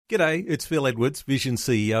G'day, it's Phil Edwards, Vision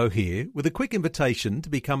CEO here, with a quick invitation to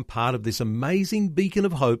become part of this amazing beacon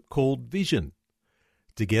of hope called Vision.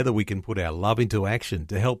 Together we can put our love into action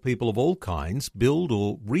to help people of all kinds build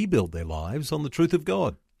or rebuild their lives on the truth of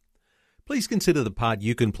God. Please consider the part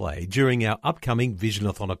you can play during our upcoming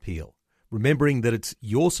Visionathon appeal, remembering that it's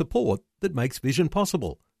your support that makes Vision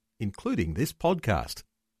possible, including this podcast.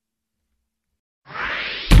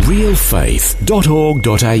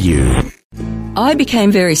 realfaith.org.au. I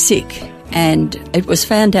became very sick, and it was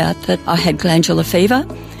found out that I had glandular fever,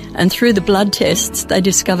 and through the blood tests they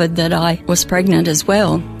discovered that I was pregnant as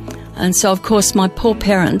well. And so of course my poor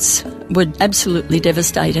parents were absolutely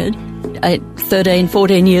devastated. At 13,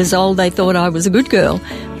 14 years old they thought I was a good girl,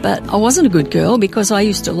 but I wasn't a good girl because I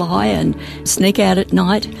used to lie and sneak out at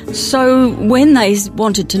night. So when they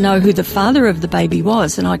wanted to know who the father of the baby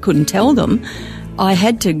was and I couldn't tell them, I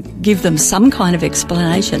had to give them some kind of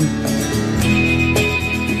explanation.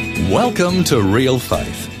 Welcome to Real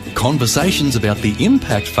Faith. Conversations about the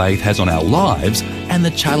impact faith has on our lives and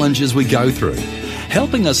the challenges we go through,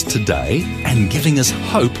 helping us today and giving us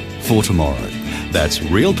hope for tomorrow. That's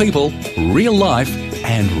real people, real life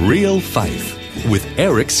and real faith with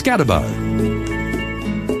Eric Scatterbo.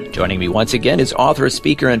 Joining me once again is author,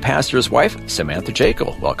 speaker, and pastor's wife, Samantha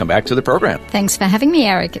Jekyll. Welcome back to the program. Thanks for having me,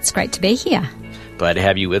 Eric. It's great to be here. Glad to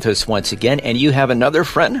have you with us once again, and you have another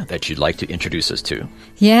friend that you'd like to introduce us to.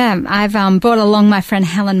 Yeah, I've brought along my friend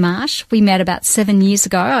Helen Marsh. We met about 7 years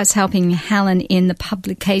ago. I was helping Helen in the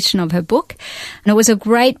publication of her book, and it was a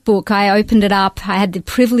great book. I opened it up. I had the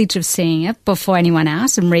privilege of seeing it before anyone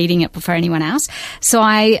else and reading it before anyone else. So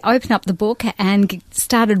I opened up the book and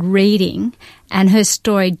started reading, and her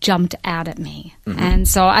story jumped out at me. Mm-hmm. And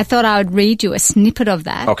so I thought I would read you a snippet of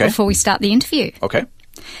that before we start the interview. Okay.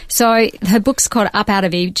 So her book's called Up Out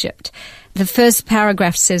of Egypt. The first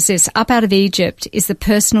paragraph says this: Up Out of Egypt is the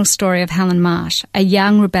personal story of Helen Marsh, a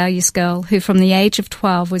young rebellious girl who from the age of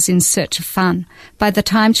 12 was in search of fun. By the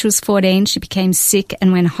time she was 14, she became sick,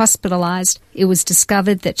 and when hospitalized, it was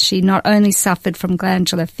discovered that she not only suffered from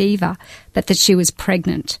glandular fever, but that she was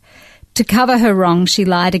pregnant. To cover her wrong, she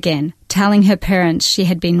lied again, telling her parents she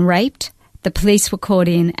had been raped. The police were called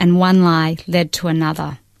in, and one lie led to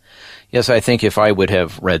another. Yes, I think if I would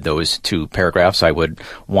have read those two paragraphs, I would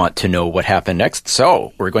want to know what happened next.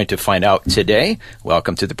 So we're going to find out today.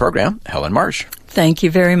 Welcome to the program, Helen Marsh. Thank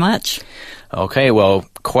you very much. Okay, well,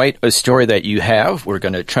 quite a story that you have. We're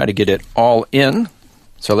going to try to get it all in.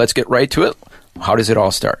 So let's get right to it. How does it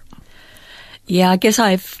all start? Yeah, I guess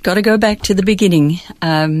I've got to go back to the beginning.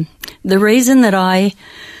 The reason that I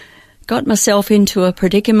got myself into a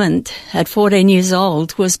predicament at 14 years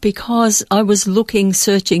old was because I was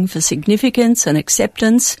searching for significance and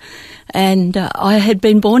acceptance, and I had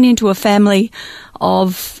been born into a family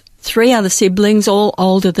of 3 other siblings, all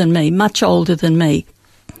older than me, much older than me.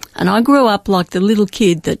 And I grew up like the little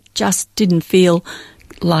kid that just didn't feel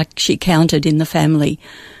like she counted in the family,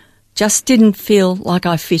 just didn't feel like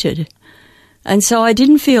I fitted. And so I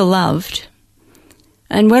didn't feel loved.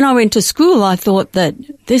 And when I went to school, I thought that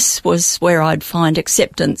this was where I'd find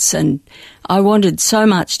acceptance, and I wanted so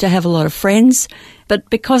much to have a lot of friends. But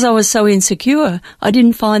because I was so insecure, I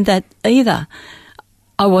didn't find that either.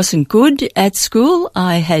 I wasn't good at school.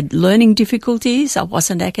 I had learning difficulties. I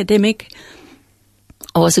wasn't academic.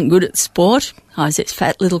 I wasn't good at sport. I was this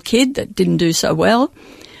fat little kid that didn't do so well.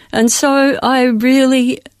 And so I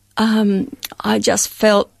really, I just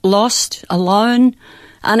felt lost, alone,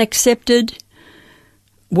 unaccepted,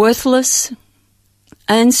 worthless,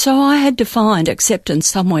 and so I had to find acceptance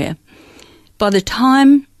somewhere. By the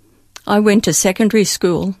time I went to secondary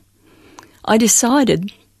school, I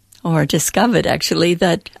discovered actually,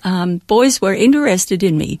 that boys were interested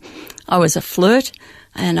in me. I was a flirt,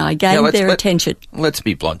 and I gained their attention. Let's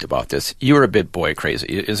be blunt about this. You were a bit boy crazy.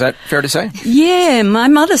 Is that fair to say? Yeah, my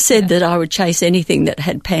mother said that I would chase anything that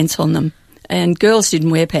had pants on them. And girls didn't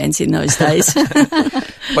wear pants in those days.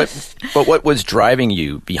 But what was driving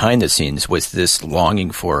you behind the scenes was this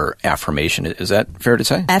longing for affirmation. Is that fair to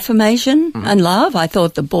say? Affirmation and love. I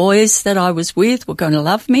thought the boys that I was with were going to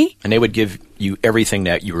love me. And they would give you everything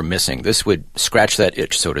that you were missing. This would scratch that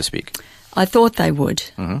itch, so to speak. I thought they would,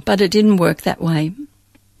 but it didn't work that way.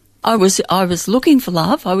 I was looking for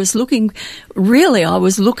love. I was looking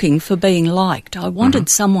for being liked. I wanted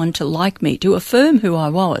someone to like me, to affirm who I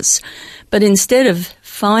was. But instead of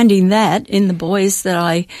finding that in the boys that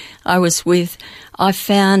I was with, I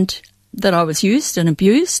found that I was used and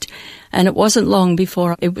abused, and it wasn't long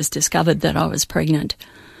before it was discovered that I was pregnant.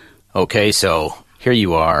 Okay, so here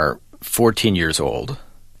you are, 14 years old,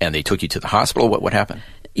 and they took you to the hospital. What happened?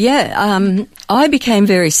 Yeah, I became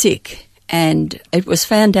very sick. and it was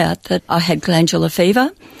found out that I had glandular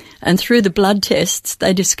fever, and through the blood tests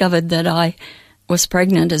they discovered that I was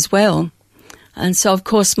pregnant as well. And so, of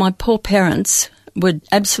course, my poor parents were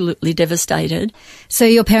absolutely devastated. So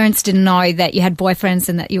your parents didn't know that you had boyfriends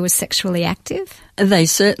and that you were sexually active? They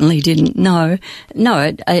certainly didn't know.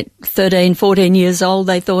 No, at 13, 14 years old,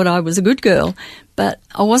 they thought I was a good girl. But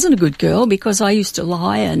I wasn't a good girl because I used to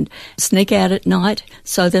lie and sneak out at night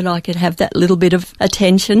so that I could have that little bit of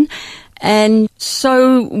attention. And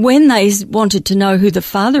so when they wanted to know who the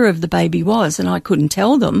father of the baby was and I couldn't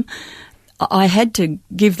tell them, I had to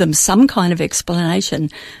give them some kind of explanation,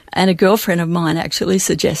 and a girlfriend of mine actually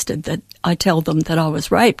suggested that I tell them that I was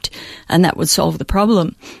raped, and that would solve the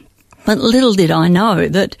problem. But little did I know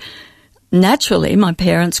that naturally my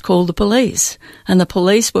parents called the police, and the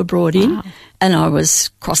police were brought in, and I was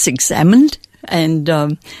cross-examined,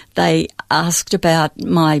 and they asked about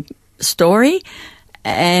my story,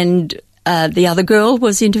 and the other girl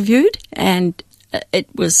was interviewed, and it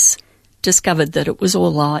was discovered that it was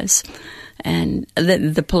all lies. And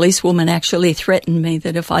the policewoman actually threatened me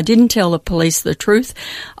that if I didn't tell the police the truth,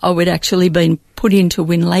 I would actually be put into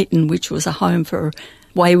Winlayton, which was a home for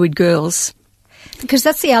wayward girls. Because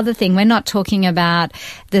that's the other thing. We're not talking about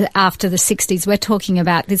after the 60s. We're talking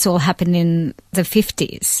about this all happened in the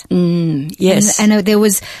 50s. Yes. And there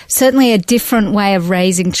was certainly a different way of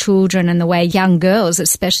raising children and the way young girls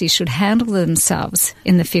especially should handle themselves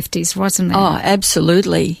in the 50s, wasn't there? Oh,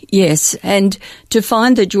 absolutely, yes. And to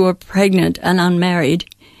find that you were pregnant and unmarried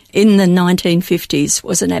in the 1950s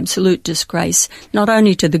was an absolute disgrace, not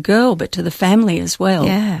only to the girl but to the family as well.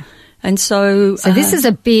 Yeah. And so this is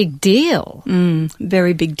a big deal.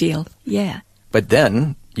 Very big deal, yeah. But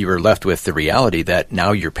then you were left with the reality that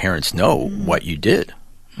now your parents know what you did.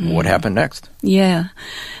 What happened next? Yeah.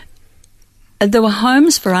 There were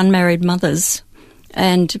homes for unmarried mothers,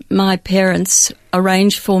 and my parents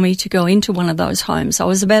arranged for me to go into one of those homes. I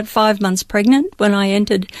was about 5 months pregnant when I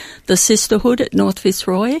entered the sisterhood at North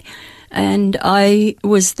Fitzroy, and I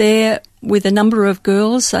was there with a number of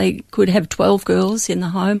girls. They could have 12 girls in the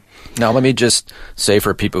home. Now, let me just say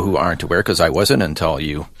for people who aren't aware, because I wasn't until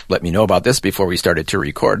you let me know about this before we started to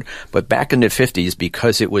record, but back in the 50s,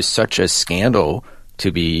 because it was such a scandal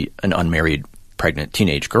to be an unmarried pregnant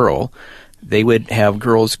teenage girl, they would have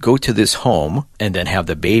girls go to this home and then have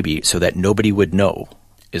the baby so that nobody would know.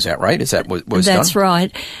 Is that right? Is that what was done? That's right.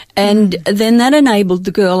 And then that enabled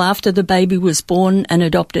the girl, after the baby was born and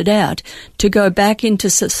adopted out, to go back into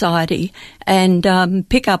society and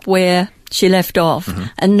pick up where she left off.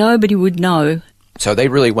 And nobody would know. So they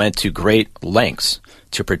really went to great lengths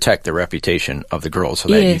to protect the reputation of the girl so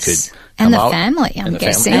that you could come out. And the family, I'm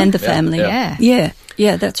guessing. And the family,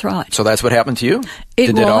 yeah, that's right. So that's what happened to you?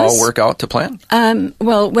 Did it all work out to plan?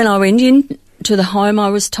 Well, when I went in to the home, I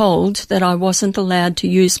was told that I wasn't allowed to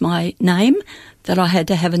use my name, that I had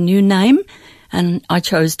to have a new name, and I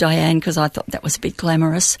chose Diane because I thought that was a bit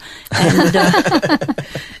glamorous. And,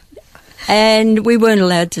 and we weren't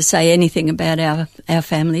allowed to say anything about our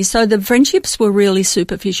family. So the friendships were really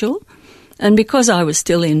superficial, and because I was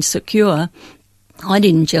still insecure, I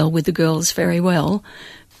didn't gel with the girls very well.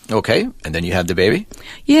 Okay, and then you had the baby?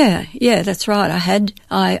 Yeah, that's right.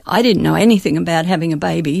 I didn't know anything about having a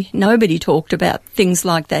baby. Nobody talked about things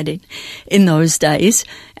like that in those days.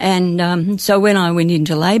 And so when I went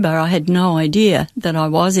into labour, I had no idea that I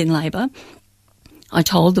was in labour. I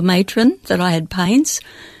told the matron that I had pains,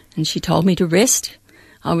 and she told me to rest.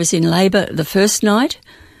 I was in labour the first night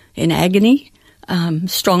in agony,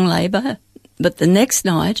 strong labour, but the next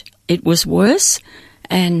night it was worse.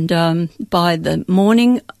 And by the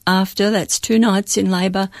morning after, that's 2 nights in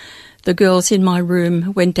labour, the girls in my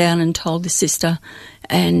room went down and told the sister,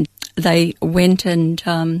 and they went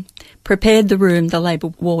and prepared the room, the labour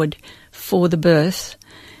ward, for the birth.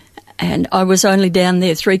 And I was only down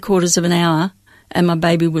there 3/4 of an hour, and my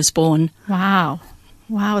baby was born. Wow.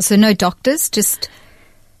 So no doctors, just...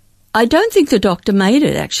 I don't think the doctor made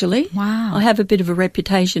it, actually. Wow. I have a bit of a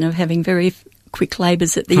reputation of having very quick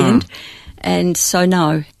labours at the end. And so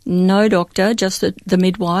no doctor, just the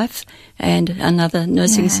midwife and another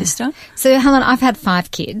nursing sister. So Helen, I've had 5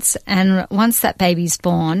 kids, and once that baby's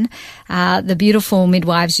born, the beautiful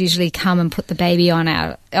midwives usually come and put the baby on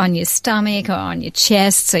your stomach or on your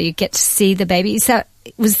chest, so you get to see the baby. So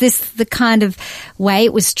was this the kind of way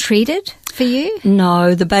it was treated for you?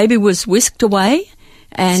 No, the baby was whisked away.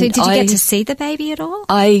 And so did you get to see the baby at all?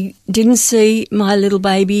 I didn't see my little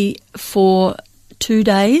baby for 2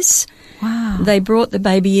 days. Wow. They brought the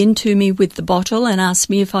baby in to me with the bottle and asked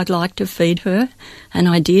me if I'd like to feed her, and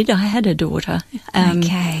I did. I had a daughter.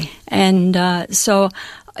 Okay. And so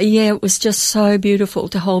Yeah, it was just so beautiful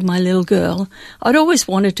to hold my little girl. I'd always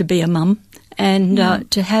wanted to be a mum, and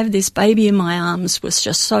to have this baby in my arms was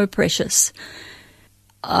just so precious.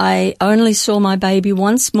 I only saw my baby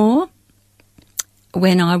once more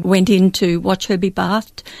when I went in to watch her be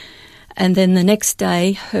bathed, and then the next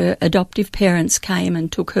day her adoptive parents came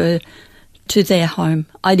and took her to their home.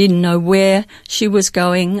 I didn't know where she was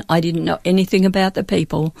going. I didn't know anything about the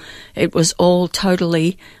people. It was all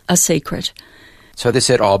totally a secret. So this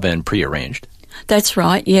had all been prearranged? That's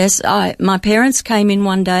right, yes. My parents came in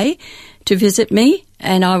one day to visit me,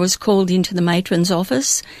 and I was called into the matron's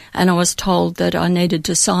office, and I was told that I needed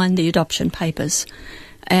to sign the adoption papers.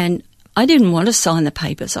 And I didn't want to sign the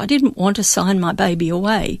papers. I didn't want to sign my baby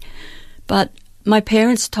away. But my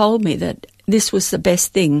parents told me that this was the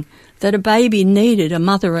best thing, that a baby needed a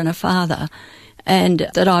mother and a father, and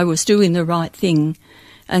that I was doing the right thing.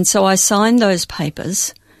 And so I signed those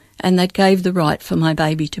papers, and that gave the right for my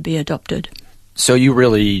baby to be adopted. So you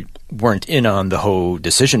really weren't in on the whole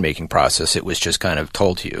decision-making process. It was just kind of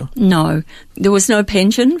told to you. No. There was no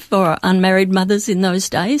pension for unmarried mothers in those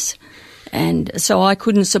days. And so I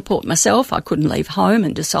couldn't support myself. I couldn't leave home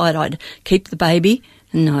and decide I'd keep the baby.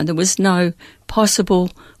 No, there was no possible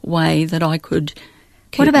way that I could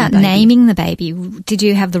keep What about my baby. naming the baby? Did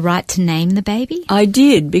you have the right to name the baby? I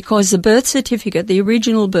did, because the birth certificate, the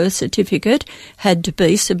original birth certificate, had to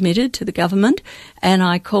be submitted to the government, and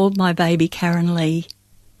I called my baby Karen Lee.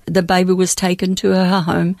 The baby was taken to her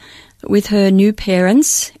home with her new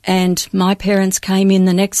parents, and my parents came in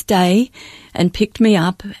the next day and picked me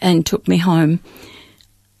up and took me home.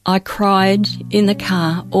 I cried in the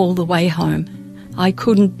car all the way home. I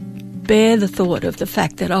couldn't bear the thought of the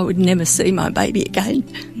fact that I would never see my baby again.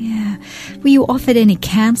 Yeah. Were you offered any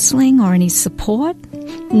counselling or any support?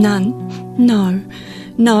 None. No.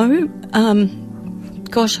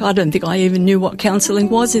 Gosh, I don't think I even knew what counselling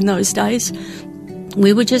was in those days.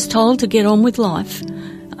 We were just told to get on with life,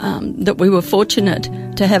 that we were fortunate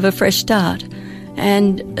to have a fresh start.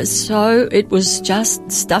 And so it was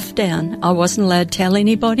just stuffed down. I wasn't allowed to tell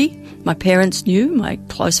anybody. My parents knew, my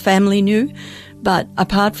close family knew. But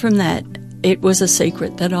apart from that, it was a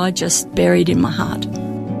secret that I just buried in my heart.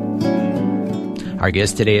 Our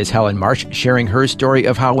guest today is Helen Marsh, sharing her story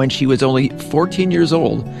of how when she was only 14 years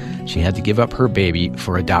old, she had to give up her baby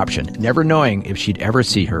for adoption, never knowing if she'd ever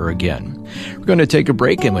see her again. We're going to take a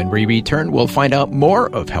break, and when we return, we'll find out more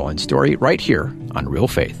of Helen's story right here on Real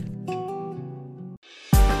Faith.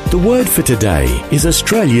 The Word for Today is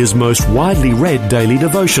Australia's most widely read daily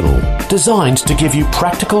devotional, designed to give you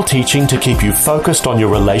practical teaching to keep you focused on your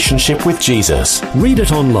relationship with Jesus. Read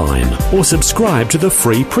it online or subscribe to the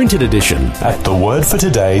free printed edition at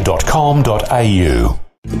thewordfortoday.com.au.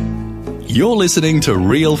 You're listening to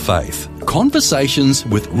Real Faith, conversations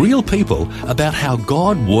with real people about how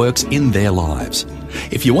God works in their lives.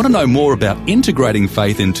 If you want to know more about integrating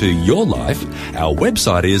faith into your life, our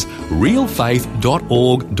website is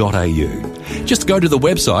realfaith.org.au. Just go to the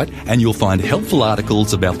website and you'll find helpful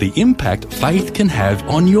articles about the impact faith can have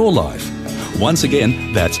on your life. Once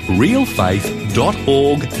again, that's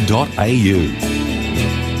realfaith.org.au.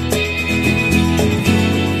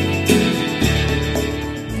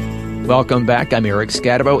 Welcome back. I'm Eric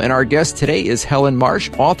Scadabo, and our guest today is Helen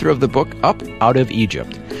Marsh, author of the book Up Out of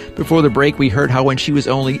Egypt. Before the break, we heard how when she was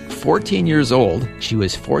only 14 years old, she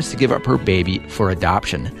was forced to give up her baby for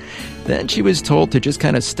adoption. Then she was told to just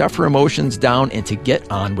kind of stuff her emotions down and to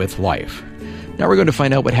get on with life. Now we're going to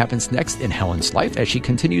find out what happens next in Helen's life as she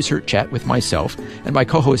continues her chat with myself and my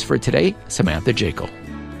co-host for today, Samantha Jekyll.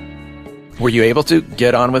 Were you able to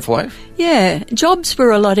get on with life? Yeah, jobs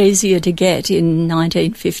were a lot easier to get in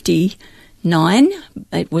 1959.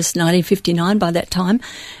 It was 1959 by that time.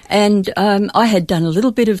 And I had done a little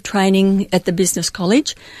bit of training at the business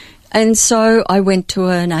college. And so I went to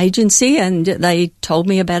an agency and they told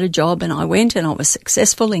me about a job, and I went and I was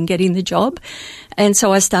successful in getting the job. And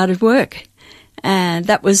so I started work. And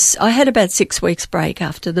I had about 6 weeks break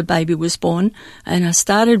after the baby was born, and I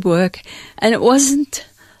started work, and it wasn't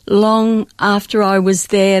long after I was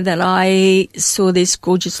there that I saw this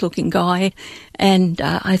gorgeous-looking guy, and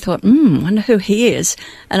I thought, wonder who he is.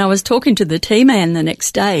 And I was talking to the tea man the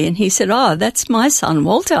next day, and he said, "Oh, that's my son,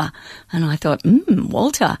 Walter." And I thought,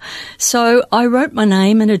 Walter. So I wrote my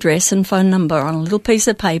name and address and phone number on a little piece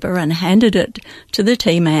of paper and handed it to the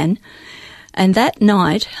tea man. And that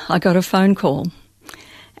night, I got a phone call.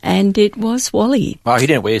 and it was Wally. Wow, he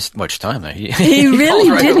didn't waste much time there. He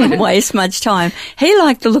really didn't waste much time. He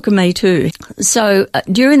liked the look of me too. So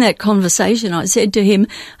during that conversation, I said to him,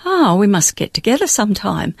 we must get together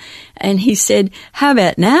sometime. And he said, how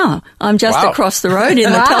about now? I'm just across the road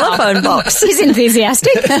in the telephone box. He's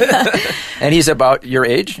enthusiastic. And he's about your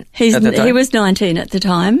age at the time? He was 19 at the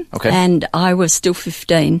time, and I was still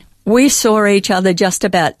 15. We saw each other just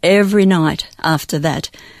about every night after that,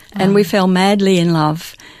 and we fell madly in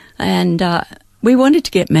love, and we wanted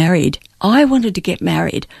to get married. I wanted to get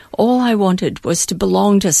married. All I wanted was to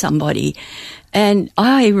belong to somebody, and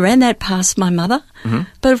I ran that past my mother,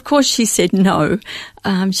 but of course she said no.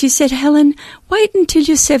 She said, Helen, wait until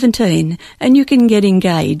you're 17 and you can get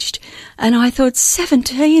engaged. And I thought,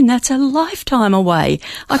 17? That's a lifetime away.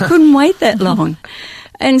 I couldn't wait that long.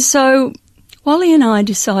 And so Wally and I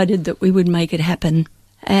decided that we would make it happen,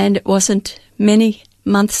 and it wasn't many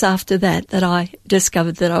months after that that I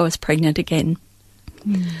discovered that I was pregnant again.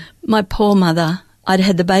 My poor mother. I'd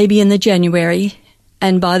had the baby in the January,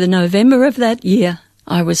 and by the November of that year,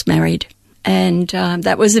 I was married. And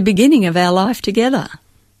that was the beginning of our life together.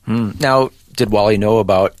 Now, did Wally know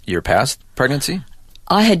about your past pregnancy?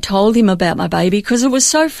 I had told him about my baby because it was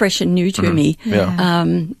so fresh and new to me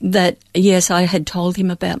that, yes, I had told him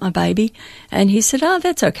about my baby. And he said,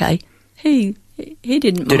 that's okay. He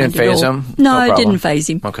didn't mind Didn't faze at all. him? No, it didn't faze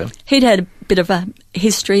him. Okay. He'd had a bit of a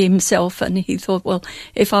history himself, and he thought, well,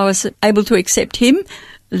 if I was able to accept him,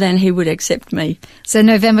 then he would accept me. So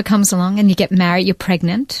November comes along and you get married. You're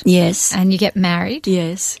pregnant. Yes. And you get married.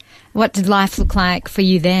 Yes. What did life look like for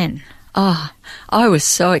you then? I was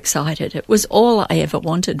so excited. It was all I ever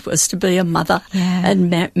wanted, was to be a mother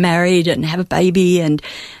and married and have a baby, and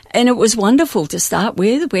it was wonderful to start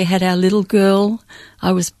with. We had our little girl.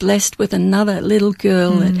 I was blessed with another little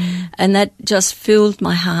girl, and that just filled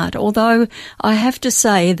my heart. Although I have to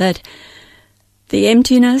say that the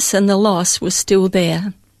emptiness and the loss was still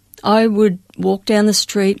there. I would walk down the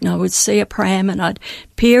street and I would see a pram, and I'd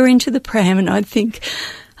peer into the pram and I'd think,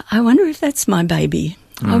 I wonder if that's my baby.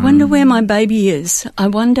 I wonder where my baby is. I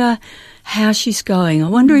wonder how she's going. I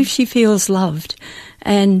wonder if she feels loved.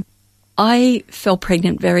 And I fell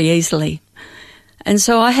pregnant very easily. And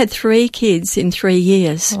so I had 3 kids in 3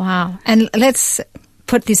 years. Wow. And let's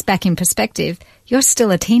put this back in perspective. You're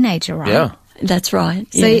still a teenager, right? Yeah. That's right.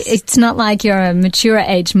 So yes. It's not like you're a mature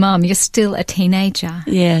age mum. You're still a teenager.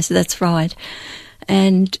 Yes, that's right.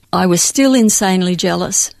 And I was still insanely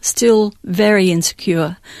jealous, still very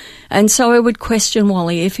insecure. And so I would question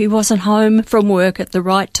Wally if he wasn't home from work at the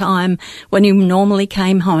right time when he normally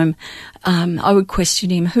came home. I would question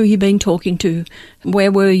him, who you been talking to?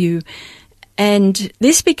 Where were you? And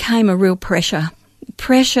this became a real pressure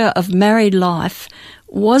of married life.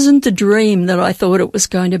 Wasn't the dream that I thought it was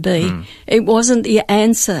going to be. It wasn't the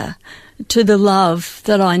answer to the love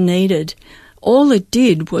that I needed. All it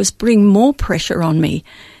did was bring more pressure on me.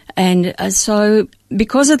 And so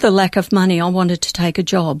because of the lack of money, I wanted to take a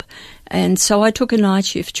job. And so I took a night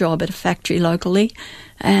shift job at a factory locally.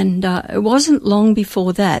 And it wasn't long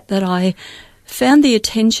before that I found the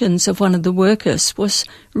attentions of one of the workers was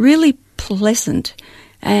really pleasant.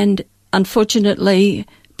 And unfortunately,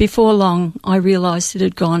 before long, I realised it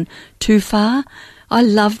had gone too far. I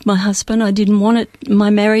loved my husband. I didn't want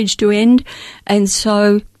my marriage to end. And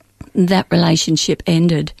so that relationship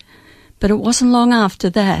ended. But it wasn't long after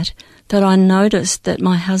that I noticed that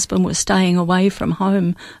my husband was staying away from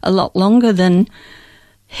home a lot longer than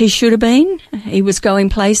he should have been. He was going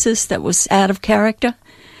places that was out of character,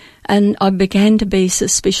 and I began to be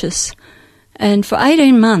suspicious. And for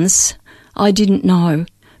 18 months, I didn't know.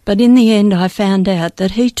 But in the end, I found out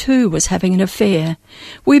that he too was having an affair.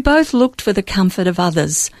 We both looked for the comfort of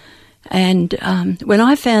others. And when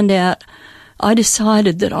I found out, I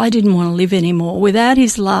decided that I didn't want to live anymore. Without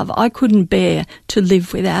his love, I couldn't bear to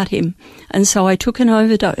live without him. And so I took an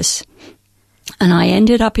overdose, and I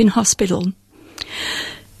ended up in hospital.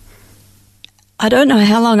 I don't know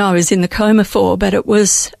how long I was in the coma for, but it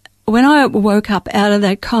was when I woke up out of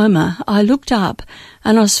that coma, I looked up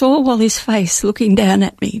and I saw Wally's face looking down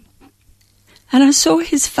at me. And I saw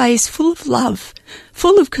his face full of love,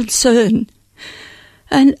 full of concern.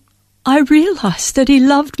 And I realised that he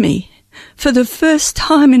loved me. For the first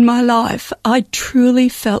time in my life, I truly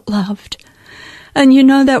felt loved. And you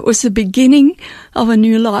know, that was the beginning of a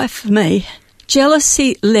new life for me.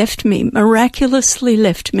 Jealousy left me, miraculously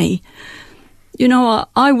left me. You know,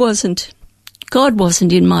 God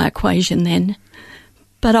wasn't in my equation then,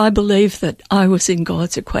 but I believe that I was in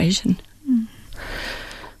God's equation.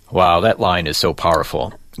 Wow, that line is so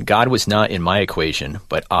powerful. God was not in my equation,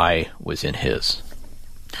 but I was in his.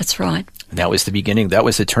 That's right. And that was the beginning. That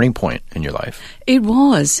was the turning point in your life. It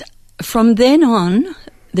was. From then on,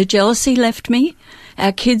 the jealousy left me.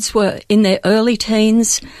 Our kids were in their early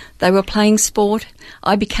teens. They were playing sport.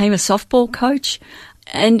 I became a softball coach,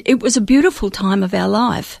 and it was a beautiful time of our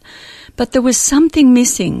life. But there was something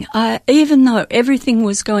missing. Even though everything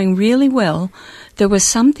was going really well, there was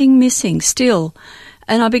something missing still.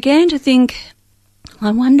 And I began to think,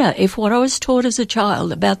 I wonder if what I was taught as a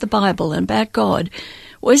child about the Bible and about God,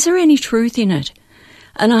 was there any truth in it?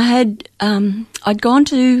 And I'd gone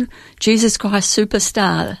to Jesus Christ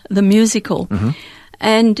Superstar, the musical,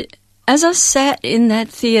 and as I sat in that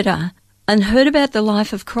theatre and heard about the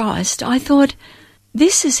life of Christ, I thought,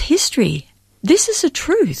 this is history. This is a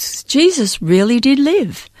truth. Jesus really did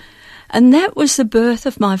live. And that was the birth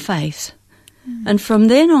of my faith. And from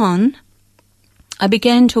then on, I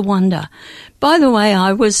began to wonder. By the way,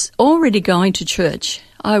 I was already going to church.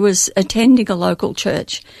 I was attending a local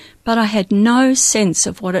church, but I had no sense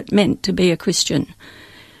of what it meant to be a Christian.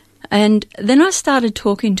 And then I started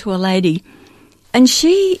talking to a lady, and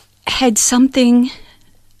she had something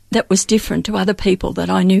that was different to other people that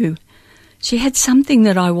I knew. She had something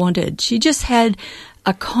that I wanted. She just had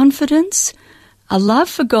a confidence, a love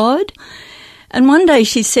for God. And one day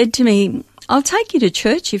she said to me, I'll take you to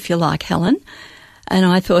church if you like, Helen. And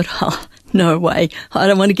I thought, oh, no way. I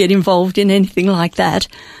don't want to get involved in anything like that.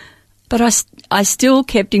 But I still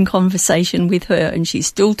kept in conversation with her, and she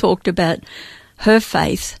still talked about her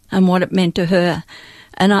faith and what it meant to her.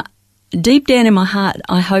 And deep down in my heart,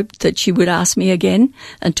 I hoped that she would ask me again.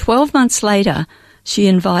 And 12 months later, she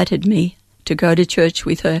invited me to go to church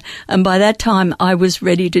with her. And by that time, I was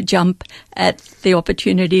ready to jump at the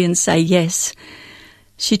opportunity and say yes.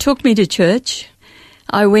 She took me to church.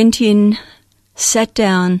 I went in, sat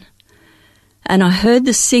down, and I heard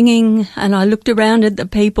the singing, and I looked around at the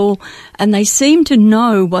people, and they seemed to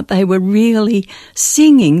know what they were really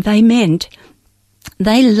singing. They meant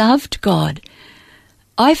they loved God.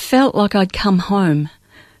 I felt like I'd come home.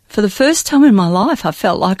 For the first time in my life, I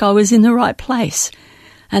felt like I was in the right place.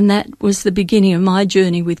 And that was the beginning of my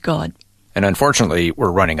journey with God. And unfortunately,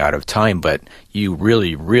 we're running out of time, but you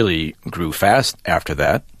really, really grew fast after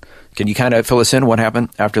that. Can you kind of fill us in what happened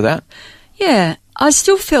after that? Yeah, I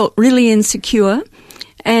still felt really insecure.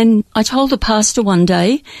 And I told the pastor one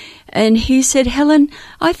day, and he said, Helen,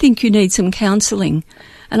 I think you need some counselling.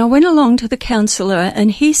 And I went along to the counsellor, and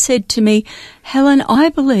he said to me, Helen, I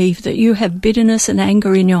believe that you have bitterness and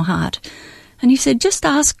anger in your heart. And he said, just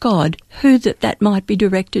ask God who that might be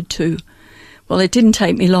directed to. Well, it didn't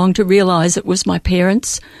take me long to realise it was my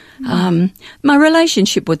parents. My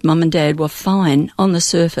relationship with Mum and Dad were fine on the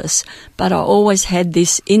surface, but I always had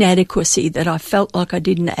this inadequacy that I felt like I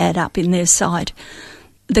didn't add up in their sight.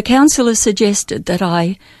 The counsellor suggested that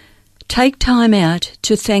I take time out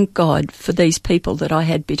to thank God for these people that I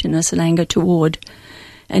had bitterness and anger toward.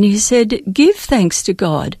 And he said, give thanks to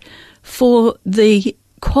God for the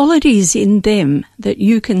qualities in them that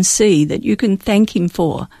you can see, that you can thank him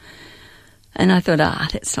for. And I thought,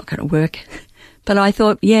 that's not going to work. But I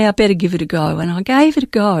thought, yeah, I better give it a go. And I gave it a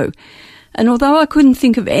go. And although I couldn't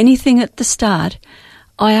think of anything at the start,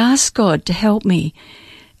 I asked God to help me.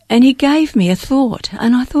 And he gave me a thought.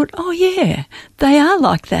 And I thought, oh yeah, they are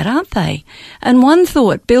like that, aren't they? And one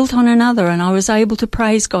thought built on another, and I was able to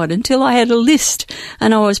praise God until I had a list,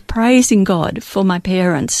 and I was praising God for my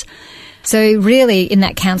parents. So really, in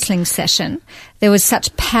that counselling session, there was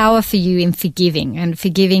such power for you in forgiving, and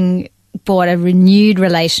forgiving brought a renewed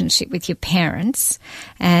relationship with your parents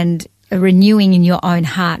and a renewing in your own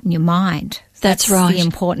heart and your mind. That's right. The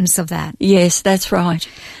importance of that. Yes, that's right.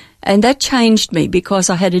 And that changed me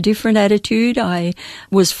because I had a different attitude. I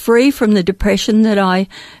was free from the depression that I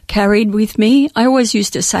carried with me. I always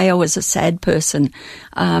used to say I was a sad person,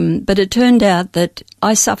 but it turned out that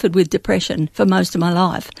I suffered with depression for most of my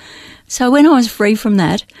life. So when I was free from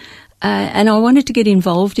that, and I wanted to get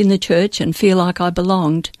involved in the church and feel like I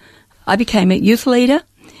belonged, I became a youth leader,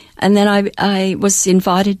 and then I was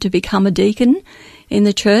invited to become a deacon in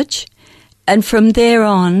the church. And from there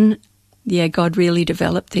on, yeah, God really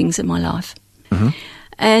developed things in my life. Mm-hmm.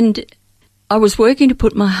 And I was working to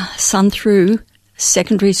put my son through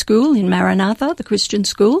secondary school in Maranatha, the Christian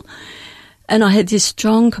school, and I had this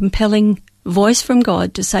strong, compelling voice from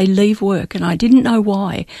God to say, leave work, and I didn't know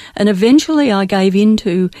why. And eventually I gave in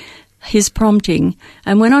to his prompting,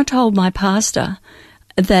 and when I told my pastor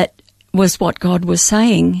that was what God was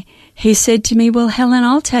saying, he said to me, well, Helen,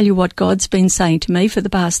 I'll tell you what God's been saying to me for the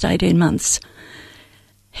past 18 months.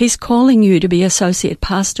 He's calling you to be associate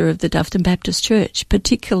pastor of the Doveton Baptist Church,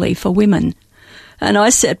 particularly for women. And I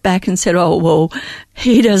sat back and said, oh, well,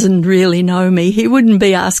 he doesn't really know me. He wouldn't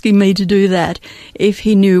be asking me to do that if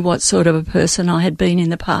he knew what sort of a person I had been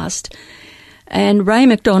in the past. And Ray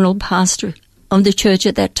McDonald, pastor of the church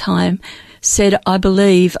at that time, said, I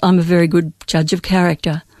believe I'm a very good judge of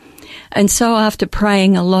character. And so after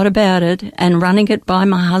praying a lot about it and running it by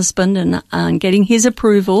my husband and getting his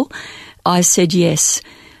approval, I said yes.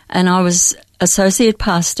 And I was associate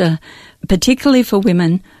pastor, particularly for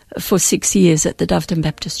women, for 6 years at the Doveton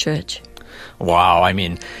Baptist Church. Wow. I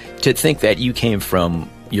mean, to think that you came from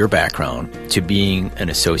your background to being an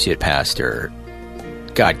associate pastor,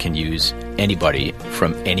 God can use anybody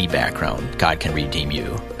from any background. God can redeem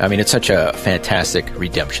you. I mean, it's such a fantastic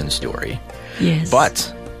redemption story. Yes.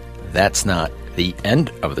 But that's not the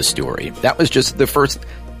end of the story. That was just the first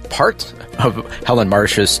part of Helen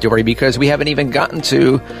Marsh's story, because we haven't even gotten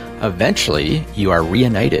to eventually you are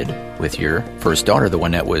reunited with your first daughter, the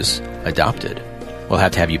one that was adopted. We'll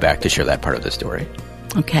have to have you back to share that part of the story.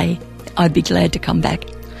 Okay. I'd be glad to come back.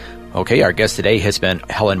 Okay, our guest today has been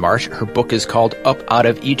Helen Marsh. Her book is called Up Out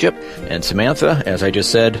of Egypt. And Samantha, as I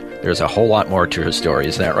just said, there's a whole lot more to her story.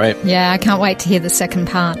 Isn't that right? Yeah, I can't wait to hear the second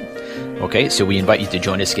part. Okay, so we invite you to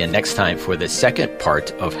join us again next time for the second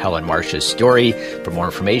part of Helen Marsh's story. For more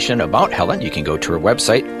information about Helen, you can go to her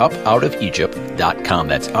website, upoutofegypt.com.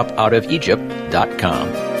 That's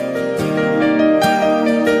upoutofegypt.com.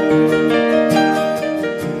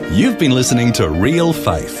 You've been listening to Real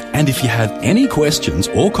Faith, and if you have any questions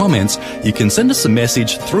or comments, you can send us a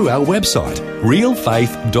message through our website,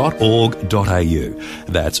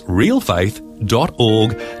 realfaith.org.au. That's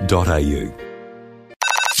realfaith.org.au.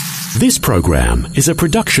 This program is a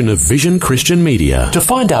production of Vision Christian Media. To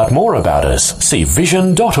find out more about us, see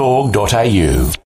vision.org.au.